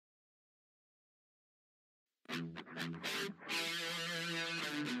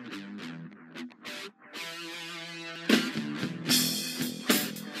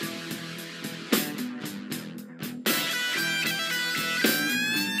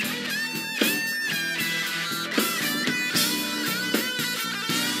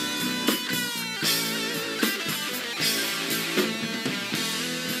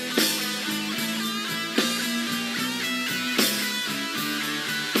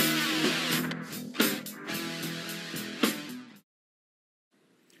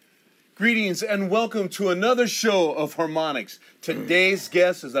Greetings and welcome to another show of Harmonics. Today's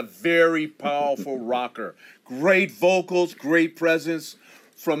guest is a very powerful rocker. Great vocals, great presence.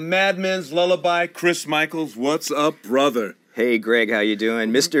 From Madman's Lullaby, Chris Michaels. What's up, brother? Hey, Greg, how you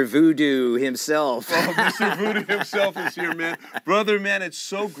doing? Mr. Voodoo himself. Oh, Mr. Voodoo himself is here, man. Brother, man, it's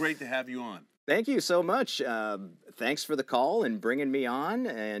so great to have you on. Thank you so much. Thanks for the call and bringing me on,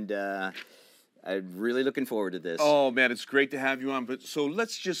 and I'm really looking forward to this. Oh, man, it's great to have you on. But so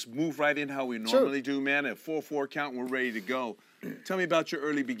let's just move right in how we normally do, man. At 4/4 count, we're ready to go. Tell me about your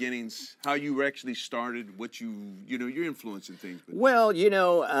early beginnings, how you actually started, what your influence and things. Well,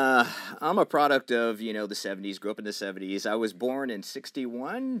 I'm a product of, the 70s, grew up in the 70s. I was born in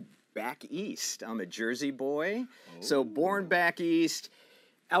 61 back east. I'm a Jersey boy. So born back east,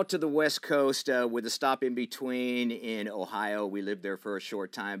 out to the West Coast with a stop in between in Ohio. We lived there for a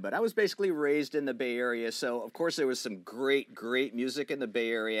short time, but I was basically raised in the Bay Area. So, of course, there was some great, great music in the Bay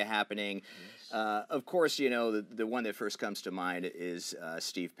Area happening. Yes. Of course, the one that first comes to mind is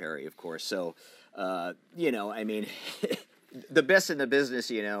Steve Perry, of course. So, the best in the business,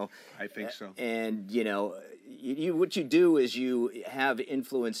 I think so. And, what you do is you have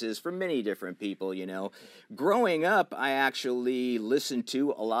influences from many different people, Growing up, I actually listened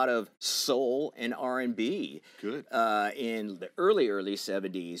to a lot of soul and R&B. Good. In the early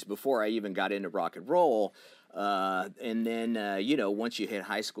 70s, before I even got into rock and roll. And then, once you hit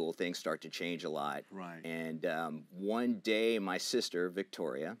high school, things start to change a lot. Right. And one day, my sister,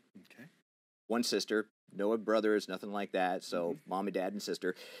 Victoria, okay, one sister, no brothers, nothing like that, so mom and dad and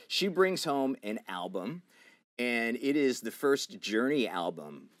sister, she brings home an album, and it is the first Journey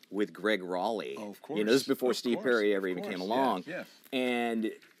album with Greg Raleigh. Oh, of course. This is before Steve Perry ever even came along. Yes.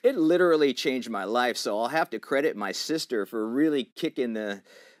 And it literally changed my life, so I'll have to credit my sister for really kicking the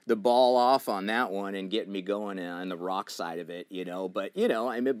ball off on that one and getting me going on the rock side of it, But,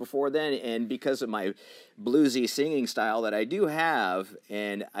 before then, and because of my bluesy singing style that I do have,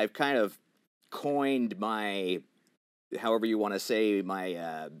 and I've kind of coined my, however you want to say, my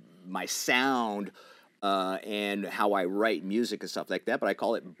sound and how I write music and stuff like that, but I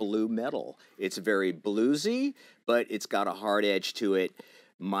call it blue metal. It's very bluesy, but it's got a hard edge to it.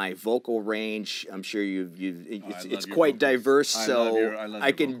 My vocal range, I'm sure it's quite diverse, so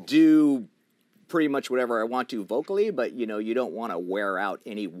I can do pretty much whatever I want to vocally, but you don't want to wear out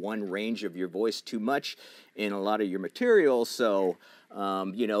any one range of your voice too much in a lot of your material, so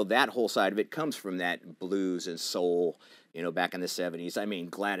that whole side of it comes from that blues and soul, back in the 70s.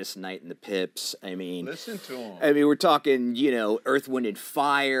 Gladys Knight and the Pips. Listen to them. We're talking, Earth, Wind, and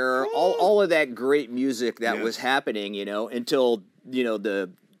Fire, all of that great music that was happening, until, the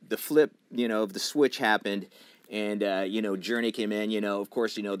flip, of the switch happened. And, Journey came in, of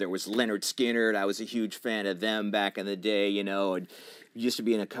course, there was Leonard Skinner. I was a huge fan of them back in the day, and used to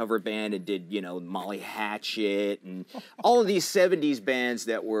be in a cover band and did, Molly Hatchet and all of these 70s bands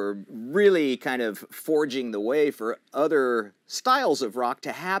that were really kind of forging the way for other styles of rock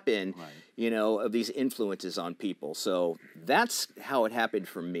to happen, right, of these influences on people. So that's how it happened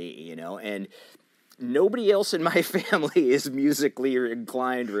for me, and nobody else in my family is musically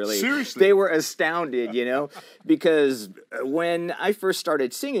inclined, really. Seriously? They were astounded, because when I first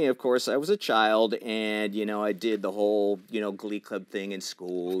started singing, of course, I was a child, and, I did the whole, Glee Club thing in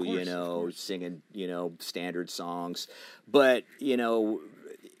school, singing, standard songs. But,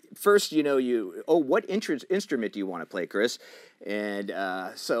 first, what instrument do you want to play, Chris? And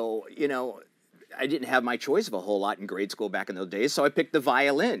so, I didn't have my choice of a whole lot in grade school back in those days, so I picked the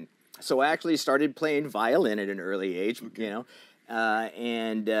violin. So I actually started playing violin at an early age, then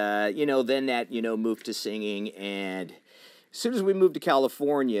that, moved to singing. And as soon as we moved to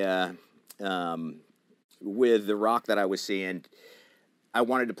California, with the rock that I was seeing, I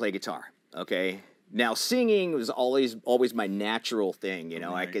wanted to play guitar, okay? Now, singing was always my natural thing, Right.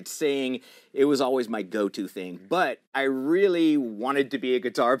 I could sing. It was always my go-to thing. But I really wanted to be a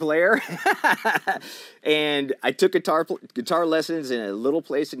guitar player. And I took guitar lessons in a little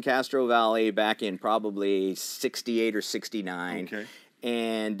place in Castro Valley back in probably 68 or 69. Okay.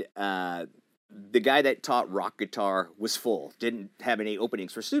 And the guy that taught rock guitar was full, didn't have any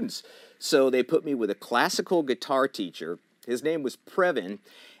openings for students. So they put me with a classical guitar teacher. His name was Previn,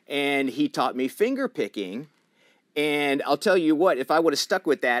 and he taught me finger picking. And I'll tell you what, if I would have stuck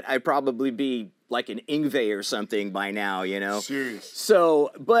with that, I'd probably be like an Yngwie or something by now, you know. Serious.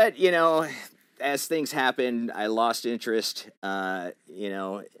 So, but, you know, as things happened, I lost interest, you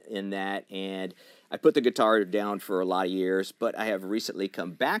know, in that. And I put the guitar down for a lot of years, but I have recently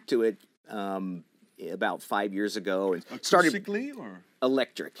come back to it about 5 years ago and started Acoustically or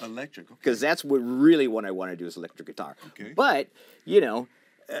electric. Electric, okay. Because that's really what I want to do is electric guitar. Okay. But, you know,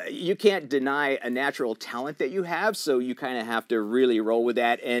 you can't deny a natural talent that you have, so you kind of have to really roll with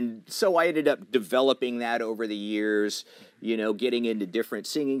that. And so I ended up developing that over the years, you know, getting into different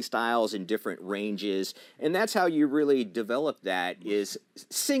singing styles and different ranges. And that's how you really develop that, is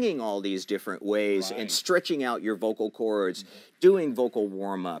singing all these different ways and stretching out your vocal cords, doing vocal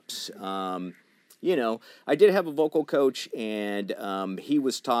warm-ups. You know, I did have a vocal coach, and he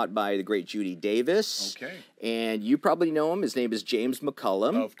was taught by the great Judy Davis. Okay. And you probably know him. His name is James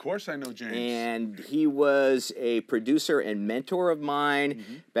McCullum. Of course I know James. And he was a producer and mentor of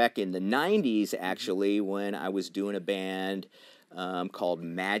mine back in the 90s, actually, when I was doing a band called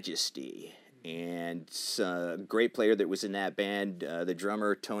Majesty. And a great player that was in that band, the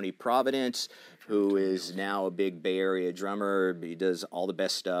drummer, Tony Providence, who is now a big Bay Area drummer. He does all the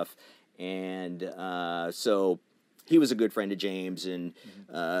best stuff. And so he was a good friend of James, and,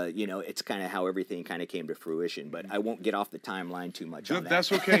 you know, it's kind of how everything kind of came to fruition. But I won't get off the timeline too much on that.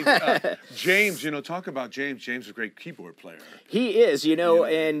 That's okay. James, you know, talk about James. James is a great keyboard player. He is, you know,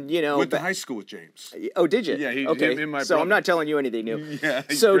 and, you know. Went to high school with James. Oh, did you? Yeah, okay. him and my so brother. I'm not telling you anything new. Yeah,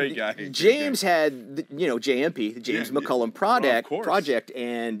 he's so a great guy. James had, you know, JMP, the James McCullum project,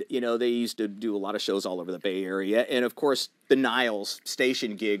 and, you know, they used to do a lot of shows all over the Bay Area. And, of course, the Niles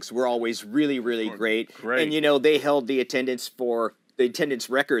station gigs were always really, really great. And, you know, they held the attendance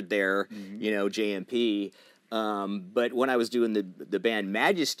record there, you know, JMP. But when I was doing the band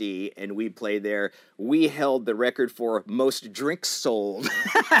Majesty and we played there, we held the record for most drinks sold.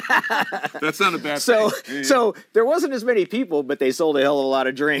 That's not a bad thing. Yeah. So there wasn't as many people, but they sold a hell of a lot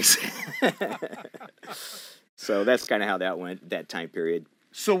of drinks. So that's kind of how that went, that time period.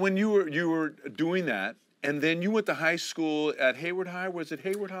 So when you were doing that, and then you went to high school at Hayward High. Was it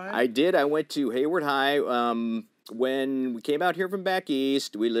Hayward High? I did. I went to Hayward High. When we came out here from back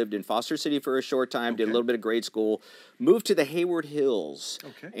east, we lived in Foster City for a short time, did a little bit of grade school, moved to the Hayward Hills,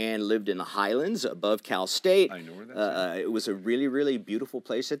 and lived in the Highlands above Cal State. I know where that's It was a really, really beautiful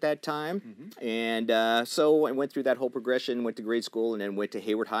place at that time. And so I went through that whole progression, went to grade school, and then went to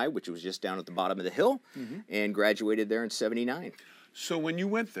Hayward High, which was just down at the bottom of the hill, and graduated there in '79. So when you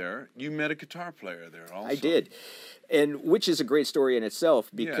went there, you met a guitar player there also. I did, and which is a great story in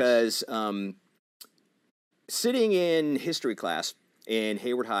itself, because sitting in history class in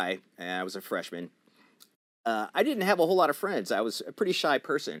Hayward High, and I was a freshman, I didn't have a whole lot of friends. I was a pretty shy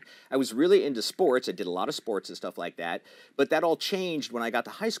person. I was really into sports. I did a lot of sports and stuff like that, but that all changed when I got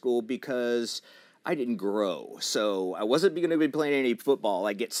to high school because I didn't grow. So I wasn't going to be playing any football.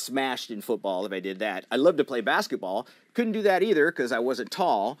 I'd get smashed in football if I did that. I loved to play basketball. Couldn't do that either because I wasn't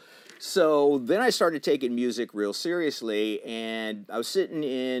tall. So then I started taking music real seriously, and I was sitting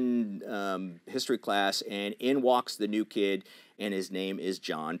in history class, and in walks the new kid, and his name is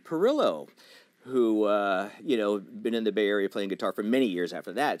John Perillo, who, you know, been in the Bay Area playing guitar for many years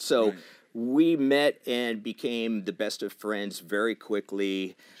after that. So we met and became the best of friends very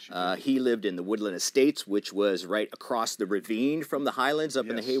quickly. He lived in the Woodland Estates, which was right across the ravine from the Highlands up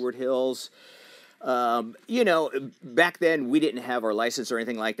in the Hayward Hills. You know, back then we didn't have our license or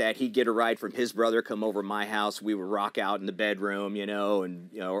anything like that. He'd get a ride from his brother, come over my house. We would rock out in the bedroom, you know, and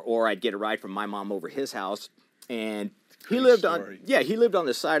you know, or I'd get a ride from my mom over his house. And he lived on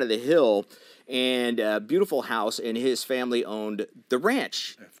the side of the hill, and a beautiful house. And his family owned the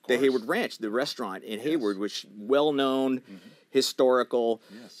ranch, the Hayward Ranch, the restaurant in Hayward, which well known. Historical.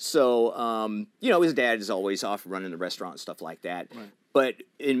 So, you know, his dad is always off running the restaurant and stuff like that. But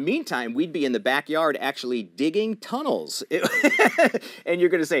in the meantime, we'd be in the backyard actually digging tunnels. And you're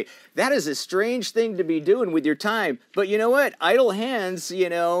going to say, that is a strange thing to be doing with your time. But you know what? Idle hands, you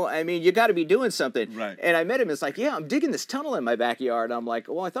know, I mean, you got to be doing something. And I met him. It's like, yeah, I'm digging this tunnel in my backyard. I'm like,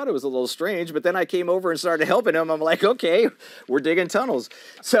 well, I thought it was a little strange. But then I came over and started helping him. I'm like, okay, we're digging tunnels.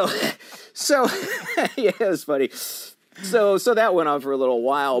 So yeah, it was funny. So that went on for a little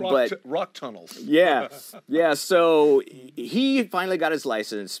while, rock tunnels. Yeah. So he finally got his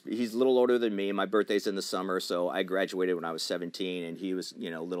license. He's a little older than me. My birthday's in the summer, so I graduated when I was 17, and he was,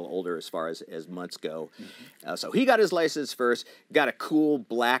 you know, a little older as far as months go. So he got his license first. Got a cool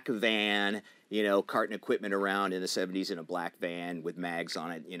black van. carting equipment around in the 70s in a black van with mags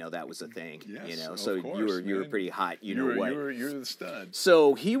on it. That was a thing. Yes, So of course, you were pretty hot. You're the stud.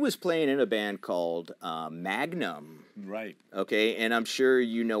 So he was playing in a band called Magnum. Right. Okay, and I'm sure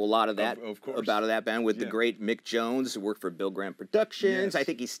you know a lot of that of course. about that band with the great Mick Jones, who worked for Bill Graham Productions. Yes. I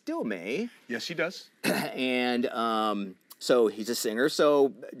think he still may. Yes, he does. And so he's a singer.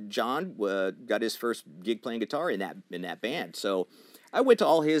 So John got his first gig playing guitar in that band. So I went to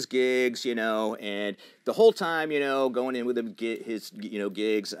all his gigs, and the whole time, going in with him, get his,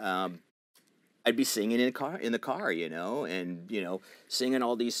 gigs. I'd be singing in the car, and singing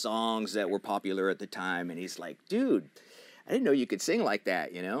all these songs that were popular at the time. And he's like, "Dude, I didn't know you could sing like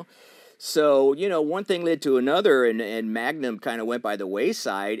that," So, one thing led to another, and Magnum kind of went by the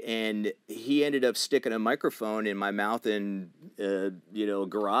wayside, and he ended up sticking a microphone in my mouth in, a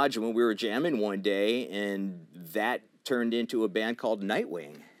garage when we were jamming one day, and that turned into a band called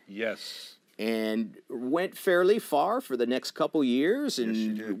Nightwing. Yes. And went fairly far for the next couple years,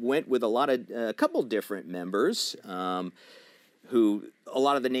 and went with a couple different members, who a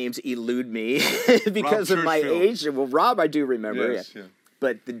lot of the names elude me because of my age. Well, Rob, I do remember. Yes, yeah.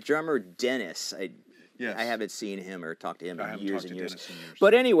 But the drummer Dennis, I haven't seen him or talked to him in years and years. Dennis in years.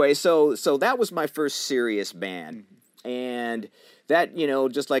 But anyway, so that was my first serious band. And that,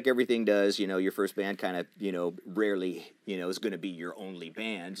 just like everything does, your first band kind of, rarely, is going to be your only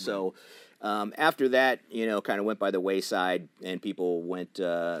band. So after that, kind of went by the wayside and people went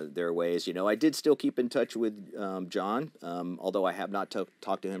their ways. I did still keep in touch with John, although I have not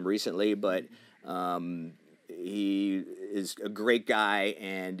talked to him recently, but he is a great guy,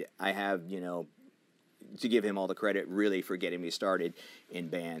 and I have, to give him all the credit, really, for getting me started in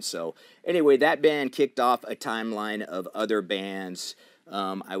bands. So anyway, that band kicked off a timeline of other bands.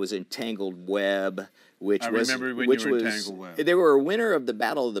 I was in Tangled Web, which was Tangled Web. They were a winner of the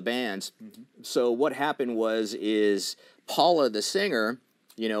Battle of the Bands. Mm-hmm. So what happened is Paula, the singer,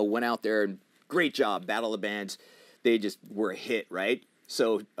 went out there and great job, Battle of the Bands. They just were a hit, right?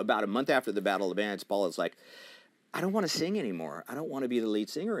 So about a month after the Battle of the Bands, Paula's like, "I don't want to sing anymore. I don't want to be the lead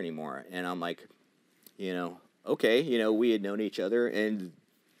singer anymore." And I'm like, okay, we had known each other, and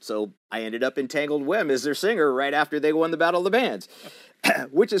so I ended up in Tangled Web as their singer right after they won the Battle of the Bands,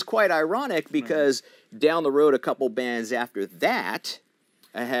 which is quite ironic because down the road, a couple bands after that,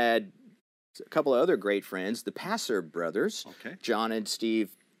 I had a couple of other great friends, the Passer brothers, John and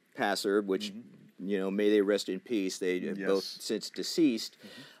Steve Passer, which, may they rest in peace. They have both since deceased,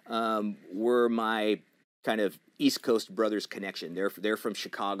 were my kind of East Coast brothers connection. They're from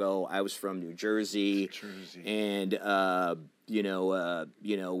Chicago. I was from New Jersey. And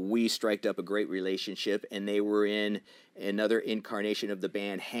we striked up a great relationship, and they were in another incarnation of the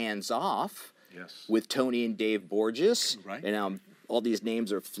band Hands Off with Tony and Dave Borges. Right. And all these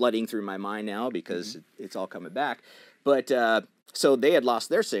names are flooding through my mind now because it's all coming back. But so they had lost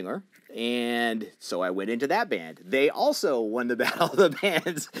their singer, and so I went into that band. They also won the Battle of the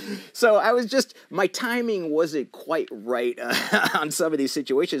Bands. So I was my timing wasn't quite right on some of these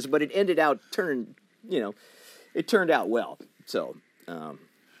situations, but it turned out well. So,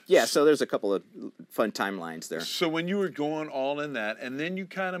 so there's a couple of fun timelines there. So when you were going all in that, and then you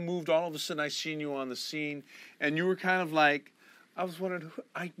kind of moved, all of a sudden I seen you on the scene, and you were kind of like, I was wondering,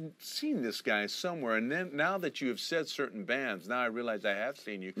 I've seen this guy somewhere, and then now that you have said certain bands, now I realize I have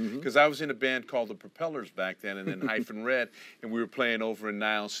seen you, because I was in a band called the Propellers back then, and then Hyphen Red, and we were playing over in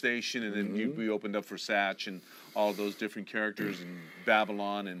Nile Station, and then we opened up for Satch and all those different characters, and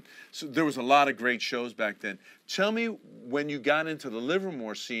Babylon, and so there was a lot of great shows back then. Tell me, when you got into the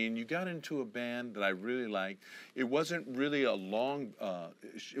Livermore scene, you got into a band that I really liked. It wasn't really a long,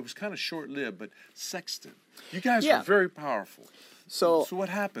 it was kind of short-lived, but Sexton. You guys were very powerful. So what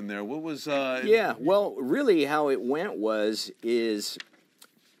happened there? What was... well, really how it went is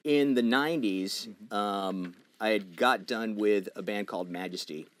in the 90s, I had got done with a band called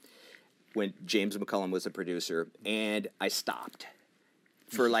Majesty when James McCullum was the producer, and I stopped.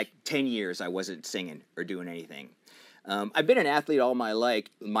 For like 10 years, I wasn't singing or doing anything. I've been an athlete all my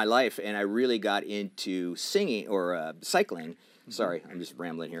life, and I really got into singing or cycling. Sorry, I'm just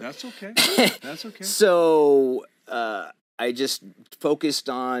rambling here. That's okay. That's okay. So I just focused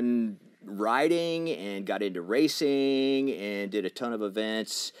on riding and got into racing and did a ton of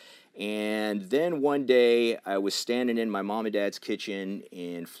events. And then one day I was standing in my mom and dad's kitchen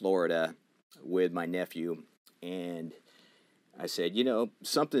in Florida with my nephew, and I said,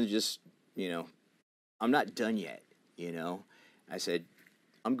 something's just, I'm not done yet, I said,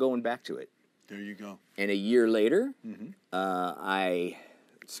 I'm going back to it. There you go. And a year later, I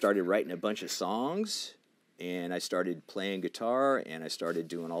started writing a bunch of songs, and I started playing guitar, and I started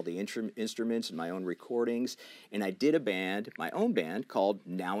doing all the instruments and my own recordings, and I did my own band called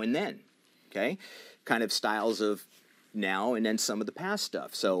Now and Then, okay? Kind of styles of now and then some of the past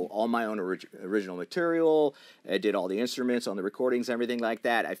stuff. So all my own original material, I did all the instruments on the recordings, everything like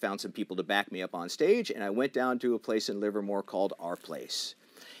that. I found some people to back me up on stage, and I went down to a place in Livermore called Our Place.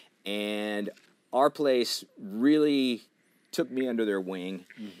 And Our Place really took me under their wing,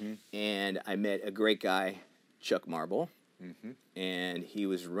 and I met a great guy, Chuck Marble, and he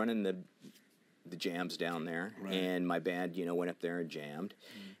was running the jams down there, and my band, went up there and jammed.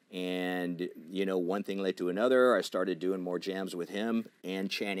 And, one thing led to another. I started doing more jams with him and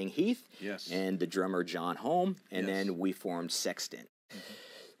Channing Heath and the drummer John Holm, and then we formed Sextant,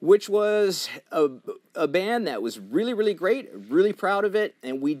 which was a band that was really, really great, really proud of it,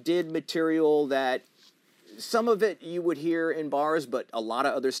 and we did material that some of it you would hear in bars, but a lot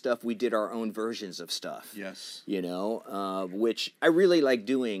of other stuff we did our own versions of stuff. Yes. Which I really like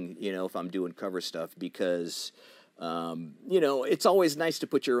doing, if I'm doing cover stuff, because it's always nice to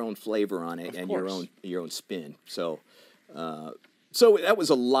put your own flavor on it and your own spin. So that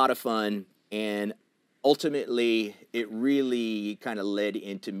was a lot of fun, and ultimately it really kind of led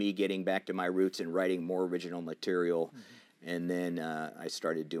into me getting back to my roots and writing more original material. And then I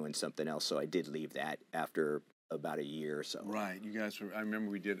started doing something else, so I did leave that after about a year or so. Right. You guys I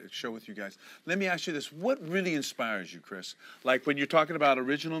remember we did a show with you guys. Let me ask you this. What really inspires you, Chris? Like when you're talking about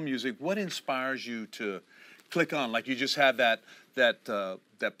original music, what inspires you to click on? Like you just had that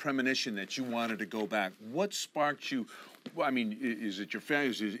premonition that you wanted to go back. What sparked you? I mean, is it your family?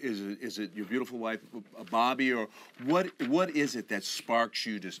 Is it your beautiful wife, Bobby? Or what is it that sparks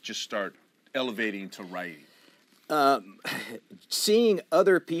you to just start elevating to writing? Seeing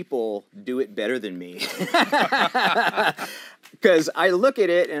other people do it better than me. Because I look at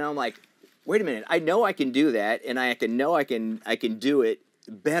it and I'm like, wait a minute, I know I can do that, and I can do it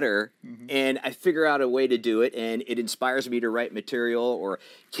better, and I figure out a way to do it, and it inspires me to write material or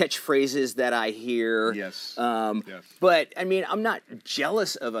catchphrases that I hear. Yes. But I mean, I'm not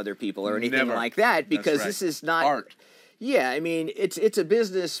jealous of other people or anything like that, because this is not art. Yeah, I mean, it's a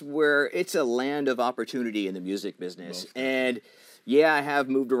business where it's a land of opportunity in the music business. And yeah, I have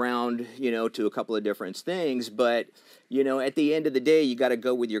moved around, to a couple of different things, but, at the end of the day, you got to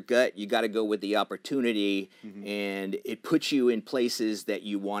go with your gut, you got to go with the opportunity, and it puts you in places that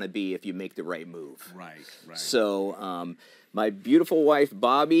you want to be if you make the right move. Right. So, my beautiful wife,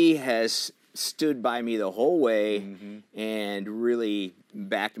 Bobby, has stood by me the whole way and really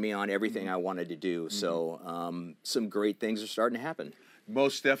backed me on everything I wanted to do. So some great things are starting to happen.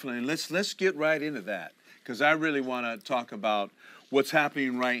 Most definitely. And let's get right into that, because I really want to talk about what's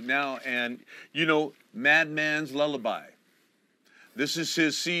happening right now. And, Madman's Lullaby. This is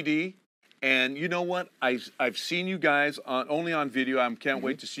his CD. And you know what? I've seen you guys only on video. I can't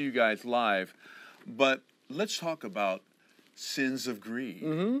wait to see you guys live. But let's talk about Sins of Greed.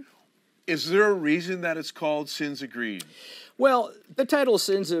 Is there a reason that it's called Sins of Greed? Well, the title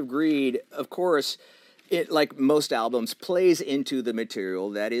Sins of Greed, of course, it, like most albums, plays into the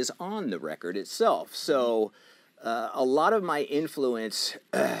material that is on the record itself. So a lot of my influence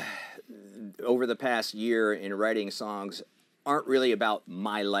over the past year in writing songs aren't really about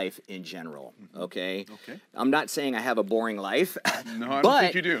my life in general, okay? I'm not saying I have a boring life. No, I don't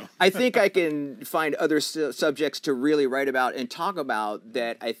think you do. I think I can find other subjects to really write about and talk about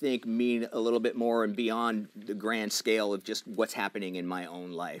that I think mean a little bit more and beyond the grand scale of just what's happening in my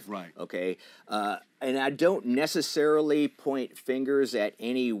own life. Right. Okay? And I don't necessarily point fingers at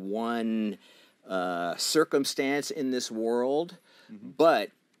any one circumstance in this world, but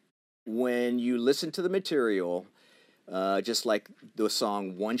when you listen to the material, just like the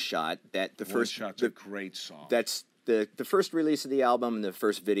song One Shot, One Shot's a great song. That's the first release of the album and the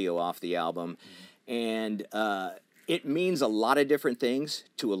first video off the album. And it means a lot of different things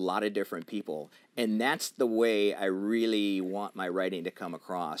to a lot of different people. And that's the way I really want my writing to come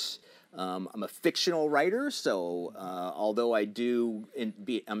across. I'm a fictional writer, so although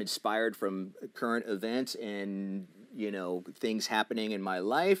I'm inspired from current events and things happening in my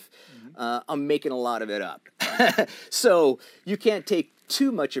life, I'm making a lot of it up. So you can't take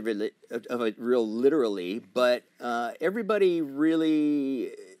too much of it real literally, but everybody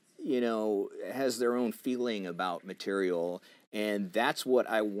really, has their own feeling about material, and that's what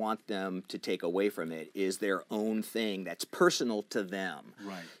I want them to take away from it, is their own thing that's personal to them.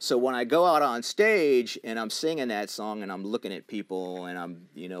 Right. So when I go out on stage and I'm singing that song and I'm looking at people and I'm,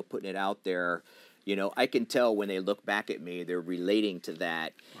 putting it out there, I can tell when they look back at me, they're relating to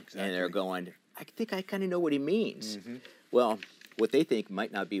that, and they're going, I think I kind of know what he means. Well, what they think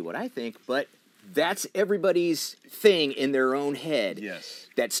might not be what I think, but that's everybody's thing in their own head. Yes.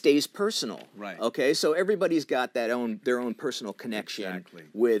 That stays personal. Right. Okay, so everybody's got their own personal connection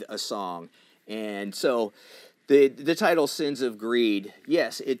with a song. And so the title Sins of Greed,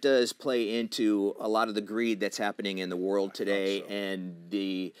 yes, it does play into a lot of the greed that's happening in the world today, and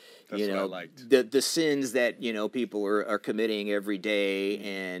the the sins that people are committing every day,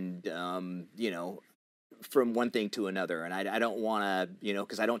 and from one thing to another. And I don't want to,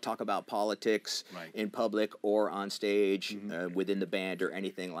 because I don't talk about politics in public or on stage within the band or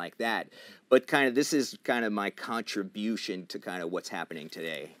anything like that. But this is kind of my contribution to kind of what's happening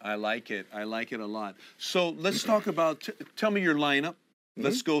today. I like it. I like it a lot. So let's talk about, tell me your lineup.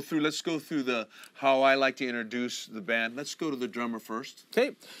 Let's go through the how I like to introduce the band. Let's go to the drummer first.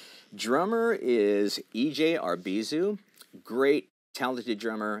 Okay. Drummer is E.J. Arbizu. Great, talented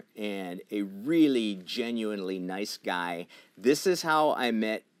drummer and a really genuinely nice guy. This is how I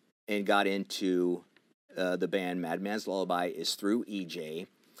met and got into the band Madman's Lullaby, is through EJ.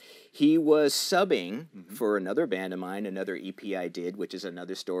 He was subbing for another band of mine, another EP I did, which is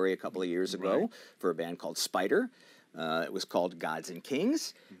another story a couple of years ago, for a band called Spider. It was called Gods and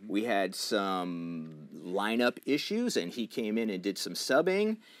Kings. We had some lineup issues, and he came in and did some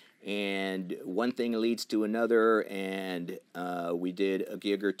subbing. And one thing leads to another, and we did a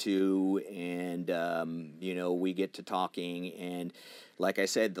gig or two, and, we get to talking, and like I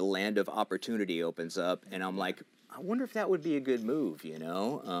said, the land of opportunity opens up, and I'm like, I wonder if that would be a good move,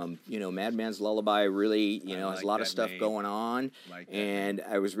 Madman's Lullaby really, has a lot of stuff going on, and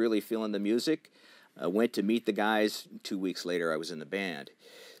I was really feeling the music. I went to meet the guys. 2 weeks later, I was in the band.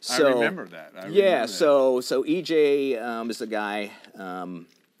 So, I remember that. So EJ is the guy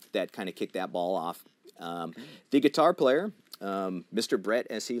that kind of kicked that ball off. The guitar player, Mr. Brett,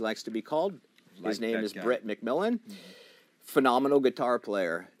 as he likes to be called, his name is Brett McMillan. Phenomenal guitar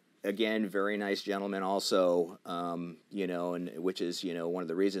player. Again, very nice gentleman also, and which is, one of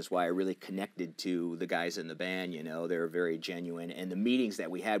the reasons why I really connected to the guys in the band. They're very genuine. And the meetings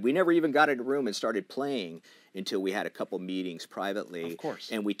that we had, we never even got in a room and started playing until we had a couple meetings privately. Of course.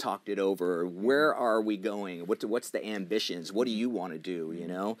 And we talked it over. Where are we going? What's the ambitions? What do you want to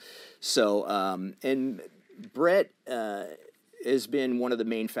do, So, and Brett has been one of the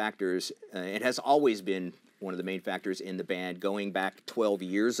main factors, and has always been one of the main factors in the band, going back 12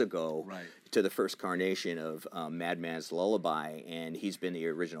 years ago to the first carnation of Madman's Lullaby, and he's been the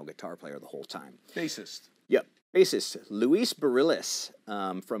original guitar player the whole time. Bassist. Yep, bassist. Luis Barillas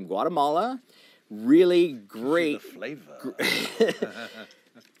from Guatemala. Really great. The flavor.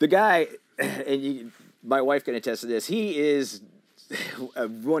 The guy, and my wife can attest to this, he is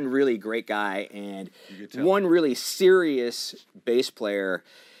one really great guy and one really serious bass player.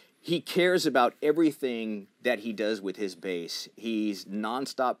 He cares about everything that he does with his bass. He's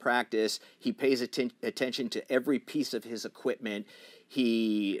nonstop practice. He pays attention to every piece of his equipment.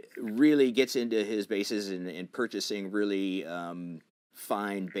 He really gets into his basses and purchasing really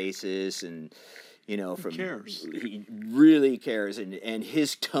fine basses, and he cares. He really cares, and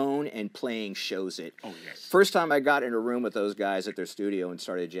his tone and playing shows it. Oh yes. First time I got in a room with those guys at their studio and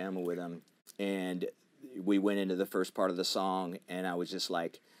started jamming with them, and we went into the first part of the song, and I was just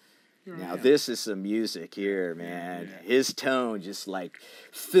like, now this is some music here, man. Yeah. His tone just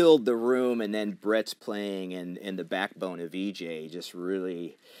filled the room, and then Brett's playing and the backbone of EJ just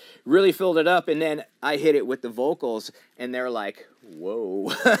really, really filled it up. And then I hit it with the vocals, and they're like,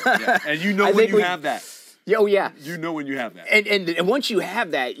 whoa. And when you have that. Oh, yeah. You know when you have that. And once you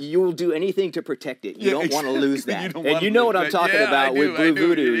have that, you'll do anything to protect it. You don't want to lose that. And you know what I'm talking about with Blue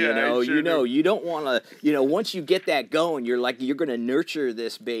Voodoo, you don't want to, once you get that going, you're going to nurture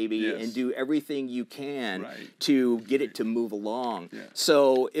this baby and do everything you can to get it to move along. Yeah.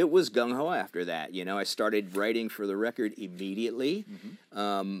 So it was gung-ho after that. I started writing for the record immediately.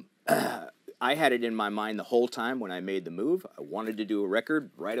 I had it in my mind the whole time when I made the move. I wanted to do a record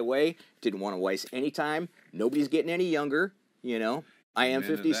right away. Didn't want to waste any time. Nobody's getting any younger, I am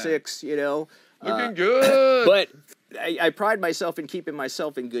 56, Looking good. But I pride myself in keeping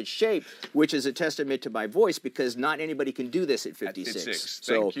myself in good shape, which is a testament to my voice, because not anybody can do this at 56. At 56.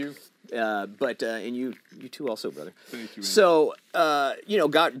 Thank you. And you too also, brother. Thank you, man. So,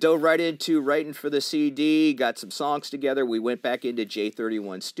 dove right into writing for the CD, got some songs together. We went back into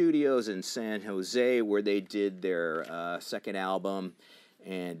J31 Studios in San Jose, where they did their second album,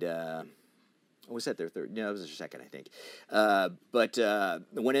 and was that their third? No, it was their second, I think. But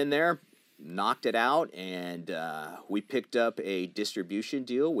went in there, knocked it out, and we picked up a distribution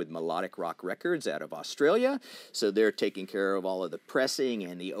deal with Melodic Rock Records out of Australia. So they're taking care of all of the pressing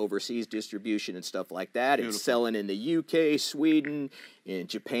and the overseas distribution and stuff like that. Beautiful. It's selling in the UK, Sweden, in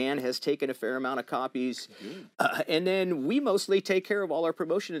Japan has taken a fair amount of copies. And then we mostly take care of all our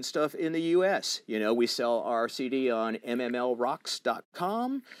promotion and stuff in the U.S. You know, we sell our CD on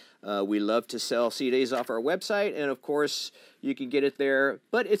mmlrocks.com. We love to sell CDs off our website, and of course, you can get it there.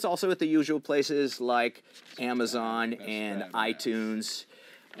 But it's also at the usual places like Amazon and iTunes.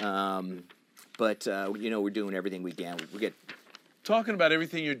 But you know, we're doing everything we can. We get Talking about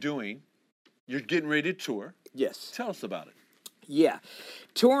everything you're doing, you're getting ready to tour. yes. Tell us about it. Yeah.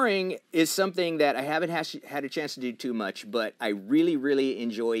 Touring is something that I haven't had a chance to do too much, but I really, really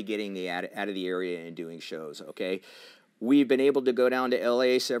enjoy getting out of the area and doing shows, okay? We've been able to go down to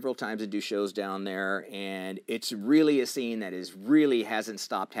LA several times and do shows down there, and it's really a scene that really hasn't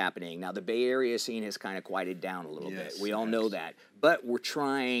stopped happening. Now, the Bay Area scene has kind of quieted down a little bit. We all know that. But we're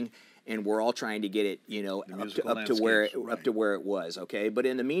trying, and we're all trying to get it, you know, up to where it was, okay? But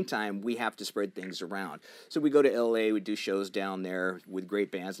in the meantime, we have to spread things around. So we go to LA, we do shows down there with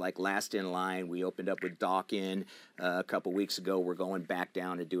great bands like Last in Line. We opened up with Dawkins a couple weeks ago. We're going back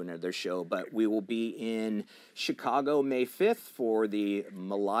down to do another show. But we will be in Chicago May 5th for the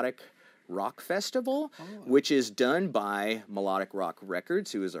Melodic Rock Festival, which is done by Melodic Rock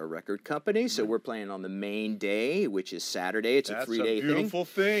Records, who is our record company. So we're playing on the main day, which is Saturday. It's a 3-day thing. That's a beautiful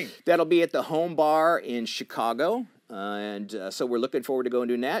thing. That'll be at the Home Bar in Chicago. So we're looking forward to going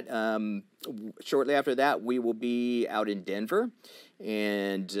doing that. Shortly after that, we will be out in Denver.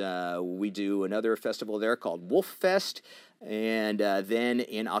 And we do another festival there called Wolf Fest. And then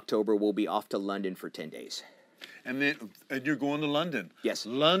in October, we'll be off to London for 10 days. And you're going to London. Yes.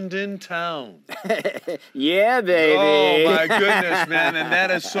 London town. Yeah, baby. Oh, my goodness, man. And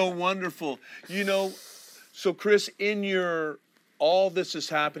that is so wonderful. You know, so Chris, all this is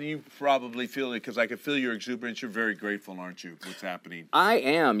happening, you probably feel it, because I can feel your exuberance. You're very grateful, aren't you, what's happening? I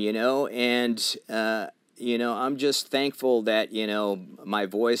am, you know, and, you know, I'm just thankful that, you know, my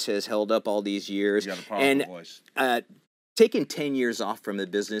voice has held up all these years. You got a powerful voice. Taking 10 years off from the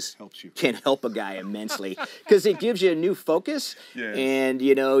business helps you. Can help a guy immensely because it gives you a new focus. Yes. And,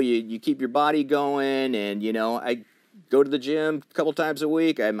 you know, you keep your body going. And, you know, I go to the gym a couple times a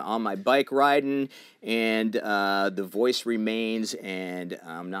week. I'm on my bike riding, and the voice remains, and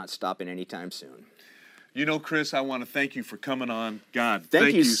I'm not stopping anytime soon. You know, Chris, I want to thank you for coming on. God,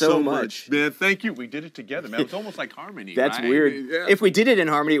 thank you so much. Man, thank you. We did it together, man. It was almost like harmony. That's right? weird. Yeah. If we did it in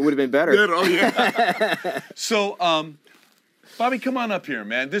harmony, it would have been better. Oh, yeah. So, Bobby, come on up here,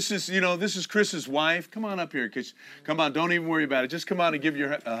 man. This is Chris's wife. Come on up here. Come on, don't even worry about it. Just come on and give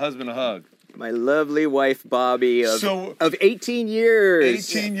your husband a hug. My lovely wife, Bobby, of 18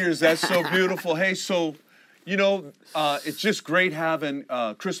 years. 18 years. That's so beautiful. Hey, so, you know, it's just great having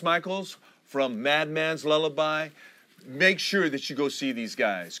Chris Michaels from Madman's Lullaby. Make sure that you go see these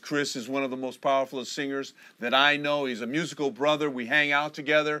guys. Chris is one of the most powerful singers that I know. He's a musical brother. We hang out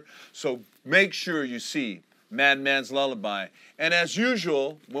together. So make sure you see Madman's Lullaby. And as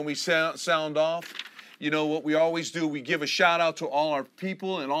usual, when we sound off, you know what we always do, we give a shout out to all our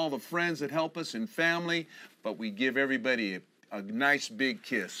people and all the friends that help us and family, but we give everybody a nice big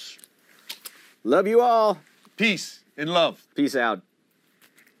kiss. Love you all. Peace and love. Peace out.